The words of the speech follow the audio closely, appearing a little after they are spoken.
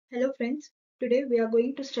Hello friends, today we are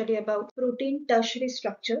going to study about protein tertiary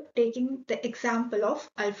structure taking the example of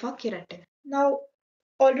alpha keratin. Now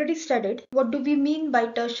already studied, what do we mean by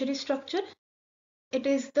tertiary structure? It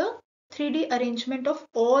is the 3D arrangement of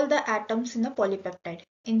all the atoms in a polypeptide,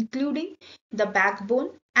 including the backbone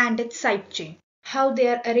and its side chain. How they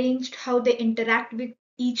are arranged, how they interact with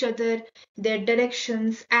each other, their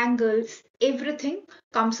directions, angles, everything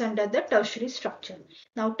comes under the tertiary structure.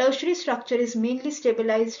 Now, tertiary structure is mainly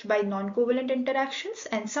stabilized by non-covalent interactions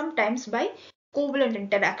and sometimes by covalent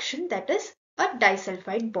interaction, that is a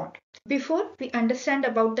disulfide bond. Before we understand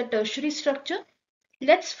about the tertiary structure,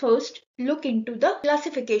 let's first look into the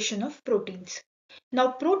classification of proteins.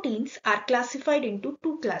 Now, proteins are classified into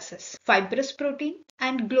two classes, fibrous protein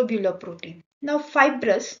and globular protein. Now,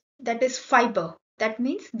 fibrous, that is fiber, that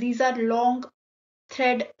means these are long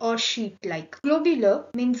thread or sheet like. Globular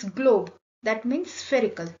means globe, that means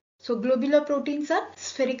spherical. So, globular proteins are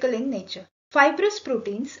spherical in nature. Fibrous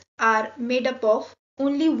proteins are made up of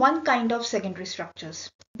only one kind of secondary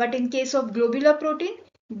structures. But in case of globular protein,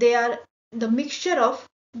 they are the mixture of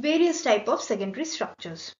various type of secondary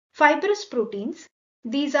structures. Fibrous proteins,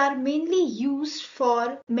 these are mainly used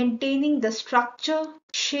for maintaining the structure,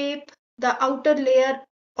 shape, the outer layer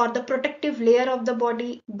or the protective layer of the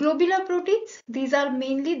body. Globular proteins, these are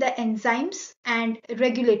mainly the enzymes and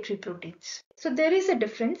regulatory proteins. So there is a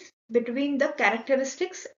difference between the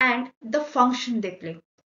characteristics and the function they play.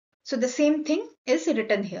 So the same thing is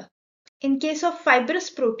written here. In case of fibrous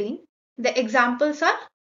protein, the examples are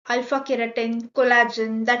alpha keratin,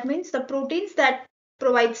 collagen, that means the proteins that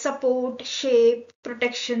provide support, shape,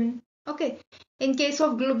 protection. Okay. In case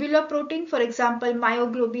of globular protein, for example,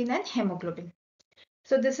 myoglobin and hemoglobin.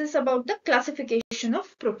 So this is about the classification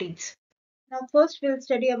of proteins. Now first we'll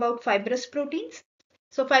study about fibrous proteins.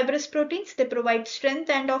 So fibrous proteins, they provide strength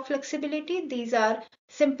and or flexibility. These are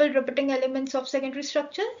simple repeating elements of secondary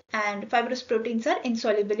structure, and fibrous proteins are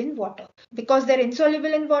insoluble in water. Because they're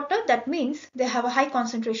insoluble in water, that means they have a high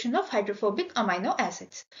concentration of hydrophobic amino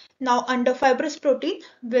acids. Now under fibrous protein,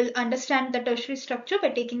 we'll understand the tertiary structure by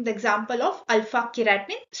taking the example of alpha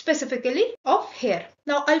keratin, specifically of hair.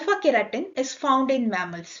 Now alpha keratin is found in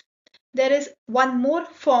mammals. There is one more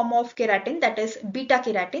form of keratin, that is beta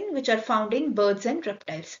keratin, which are found in birds and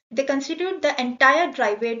reptiles. They constitute the entire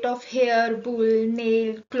dry weight of hair, wool,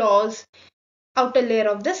 nail, claws, outer layer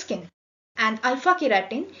of the skin. And alpha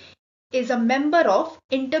keratin is a member of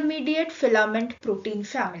intermediate filament protein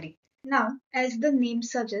family. Now, as the name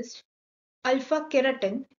suggests, alpha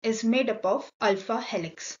keratin is made up of alpha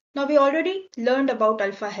helix. Now we already learned about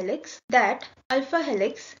alpha helix, that alpha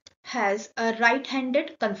helix has a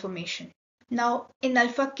right-handed conformation. Now in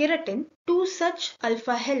alpha keratin, two such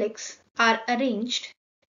alpha helix are arranged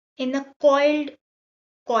in a coiled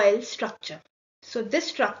coil structure. So this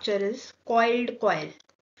structure is coiled coil,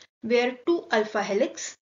 where two alpha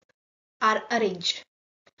helix are arranged,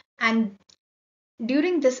 and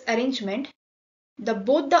during this arrangement,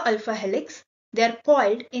 both the alpha helix, they are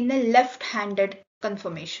coiled in a left-handed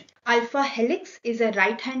conformation. Alpha helix is a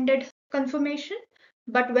right-handed conformation,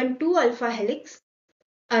 but when two alpha helix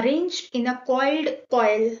arranged in a coiled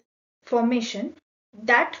coil formation,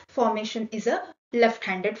 that formation is a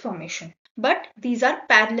left-handed formation. But these are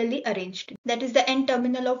parallelly arranged. That is, the end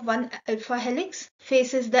terminal of one alpha helix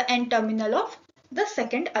faces the end terminal of the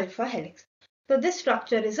second alpha helix. So this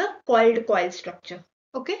structure is a coiled coil structure.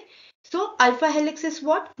 Okay. So alpha helix is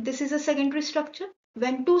what? This is a secondary structure.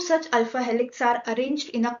 When two such alpha helix are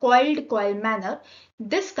arranged in a coiled coil manner,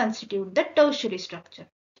 this constitutes the tertiary structure.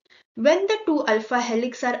 When the two alpha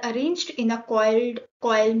helix are arranged in a coiled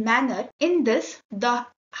coil manner, in this, the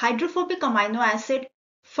hydrophobic amino acid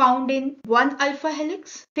found in one alpha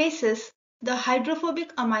helix faces the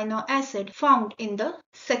hydrophobic amino acid found in the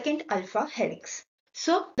second alpha helix.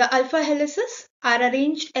 So the alpha helices are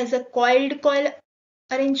arranged as a coiled coil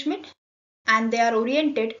arrangement, and they are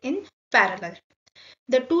oriented in parallel.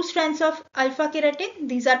 The two strands of alpha keratin,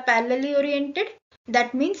 these are parallelly oriented.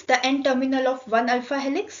 That means the end terminal of one alpha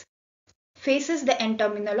helix faces the end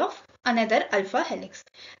terminal of another alpha helix,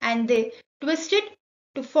 and they twist it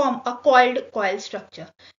to form a coiled coil structure.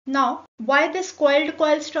 Now, why this coiled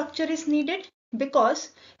coil structure is needed?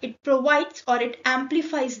 Because it provides or it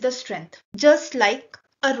amplifies the strength, just like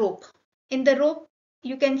a rope. In the rope,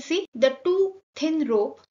 you can see the two thin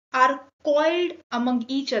rope are coiled among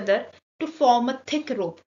each other to form a thick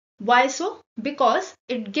rope. Why so? Because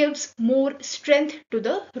it gives more strength to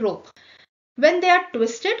the rope. When they are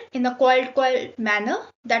twisted in a coiled coil manner,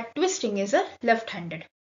 that twisting is a left-handed.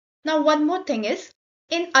 Now one more thing is,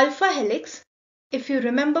 in alpha helix, if you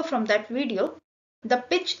remember from that video, the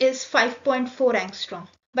pitch is 5.4 angstrom.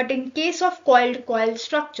 But in case of coiled-coil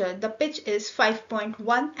structure, the pitch is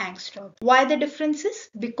 5.1 angstrom. Why the differences?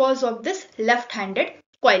 Because of this left-handed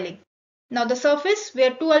coiling. Now the surface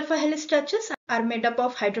where two alpha helix touches are made up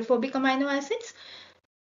of hydrophobic amino acids.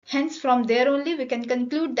 Hence from there only we can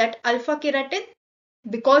conclude that alpha keratin,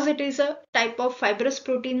 because it is a type of fibrous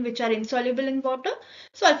protein which are insoluble in water,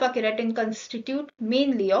 so alpha keratin constitute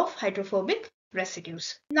mainly of hydrophobic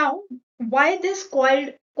residues. Now, why this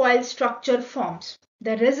coil structure forms?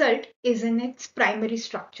 The result is in its primary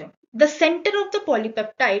structure. The center of the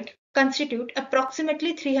polypeptide constitute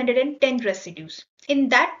approximately 310 residues. In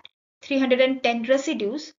that 310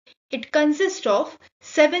 residues, it consists of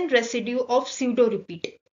 7 residue of pseudo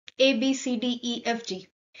repeat A, B, C, D, E, F, G.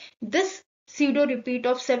 This pseudo repeat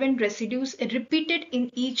of 7 residues is repeated in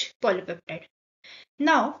each polypeptide.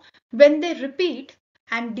 Now, when they repeat,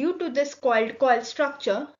 and due to this coil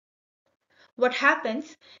structure, what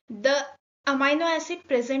happens? The amino acid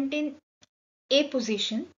present in A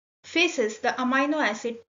position faces the amino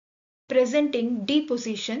acid present in D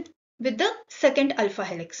position with the second alpha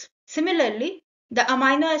helix. Similarly, the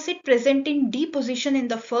amino acid present in D position in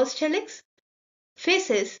the first helix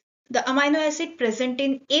faces the amino acid present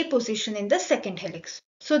in A position in the second helix.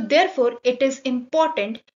 So therefore, it is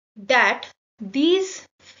important that these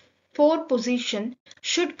 4 positions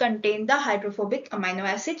should contain the hydrophobic amino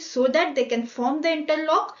acids so that they can form the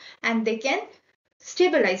interlock and they can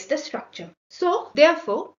stabilize the structure. So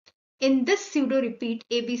therefore, in this pseudo repeat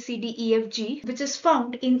A, B, C, D, E, F, G, which is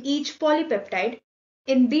found in each polypeptide,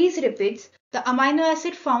 in these repeats, the amino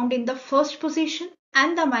acid found in the first position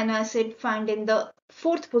and the amino acid found in the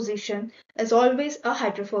fourth position is always a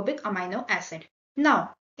hydrophobic amino acid.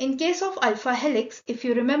 Now, in case of alpha helix, if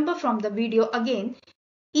you remember from the video again,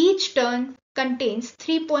 each turn contains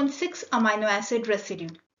 3.6 amino acid residue,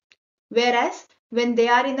 whereas when they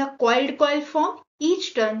are in a coil form,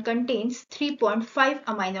 each turn contains 3.5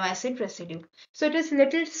 amino acid residue. So it is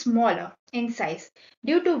little smaller in size,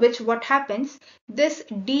 due to which what happens, this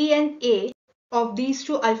DNA of these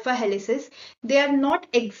two alpha helices, they are not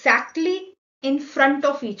exactly in front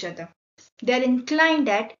of each other. They are inclined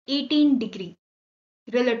at 18 degree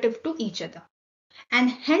relative to each other. And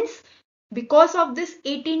hence, because of this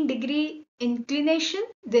 18-degree inclination,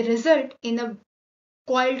 they result in a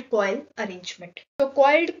coiled-coil arrangement. So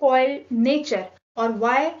coiled-coil nature, or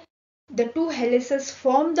why the two helices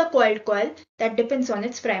form the coiled coil, that depends on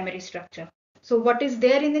its primary structure. So what is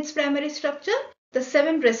there in its primary structure? The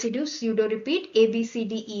 7 residues pseudo repeat A, B, C,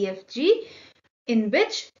 D, E, F, G, in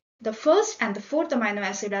which the first and the fourth amino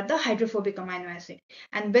acid are the hydrophobic amino acid.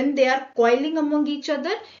 And when they are coiling among each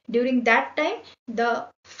other, during that time, the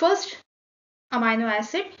first amino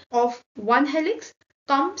acid of one helix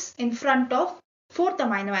comes in front of fourth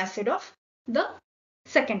amino acid of the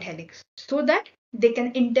second helix, so that they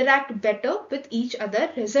can interact better with each other,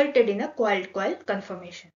 resulted in a coiled-coil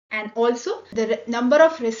conformation. And also the number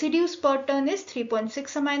of residues per turn is 3.6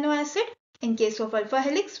 amino acid in case of alpha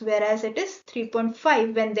helix, whereas it is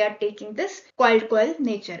 3.5 when they are taking this coiled-coil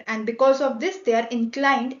nature. And because of this, they are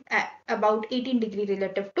inclined at about 18 degree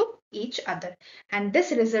relative to each other. And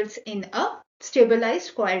this results in a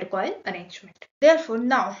stabilized coiled-coil arrangement. Therefore,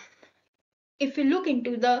 now, if we look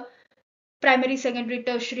into the primary, secondary,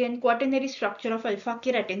 tertiary and quaternary structure of alpha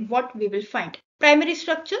keratin, what we will find? Primary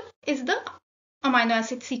structure is the amino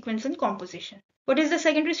acid sequence and composition. What is the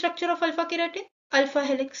secondary structure of alpha keratin? Alpha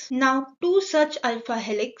helix. Now, two such alpha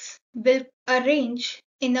helix will arrange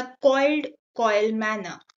in a coiled coil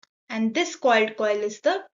manner, and this coiled coil is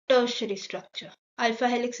the tertiary structure. Alpha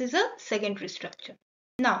helix is a secondary structure.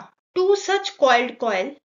 Now, two such coiled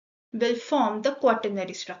coil will form the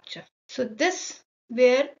quaternary structure. So this,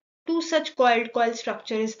 where two such coiled coil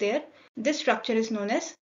structure is there, this structure is known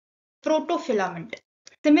as protofilament.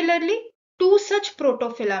 Similarly, two such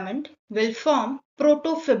protofilament will form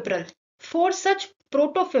protofibril. Four such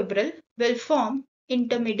protofibril will form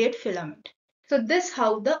intermediate filament. So this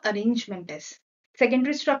how the arrangement is.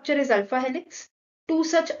 Secondary structure is alpha helix. Two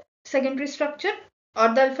such secondary structure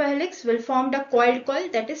or the alpha helix will form the coiled coil,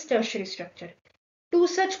 that is tertiary structure. Two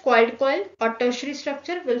such coiled coil or tertiary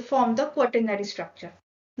structure will form the quaternary structure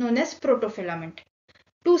known as protofilament.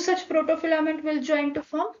 Two such protofilament will join to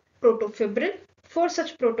form protofibril. Four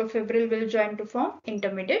such protofibril will join to form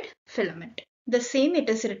intermediate filament. The same it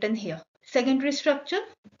is written here. Secondary structure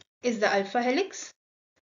is the alpha helix.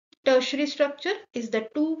 Tertiary structure is the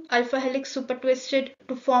two alpha helix supertwisted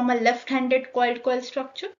to form a left-handed coiled coil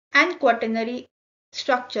structure, and quaternary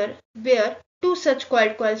structure where two such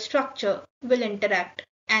coiled coil structure will interact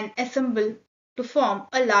and assemble to form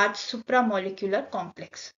a large supramolecular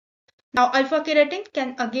complex. Now, alpha keratin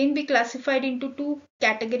can again be classified into two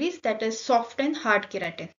categories, that is soft and hard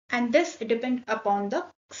keratin, and this depends upon the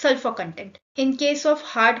sulfur content. In case of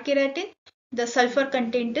hard keratin, the sulfur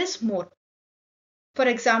content is more. For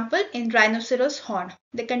example, in rhinoceros horn,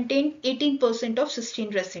 they contain 18% of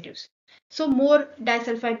cysteine residues. So more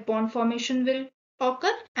disulfide bond formation will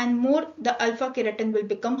occur and more the alpha keratin will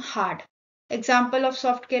become hard. Example of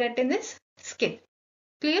soft keratin is skin.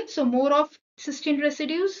 Clear? So more of cysteine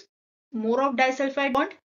residues, more of disulfide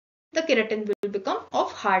bond, the keratin will become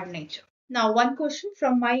of hard nature. Now one question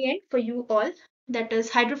from my end for you all, that is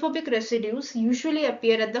hydrophobic residues usually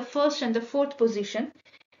appear at the first and the fourth position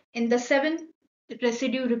in the 7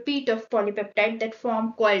 residue repeat of polypeptide that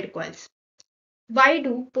form coiled coils. Why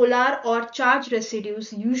do polar or charged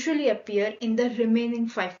residues usually appear in the remaining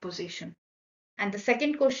 5 position? And the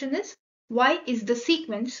second question is, why is the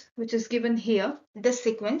sequence which is given here, this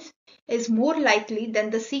sequence is more likely than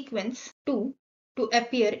the sequence 2 to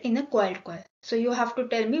appear in a coiled coil? So you have to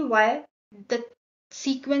tell me why the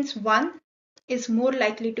sequence 1 is more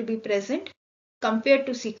likely to be present compared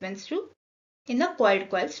to sequence 2 in a coiled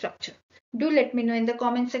coil structure. Do let me know in the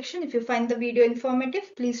comment section. If you find the video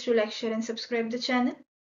informative, please do like, share and subscribe the channel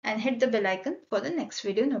and hit the bell icon for the next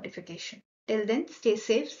video notification. Till then, stay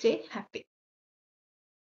safe, stay happy.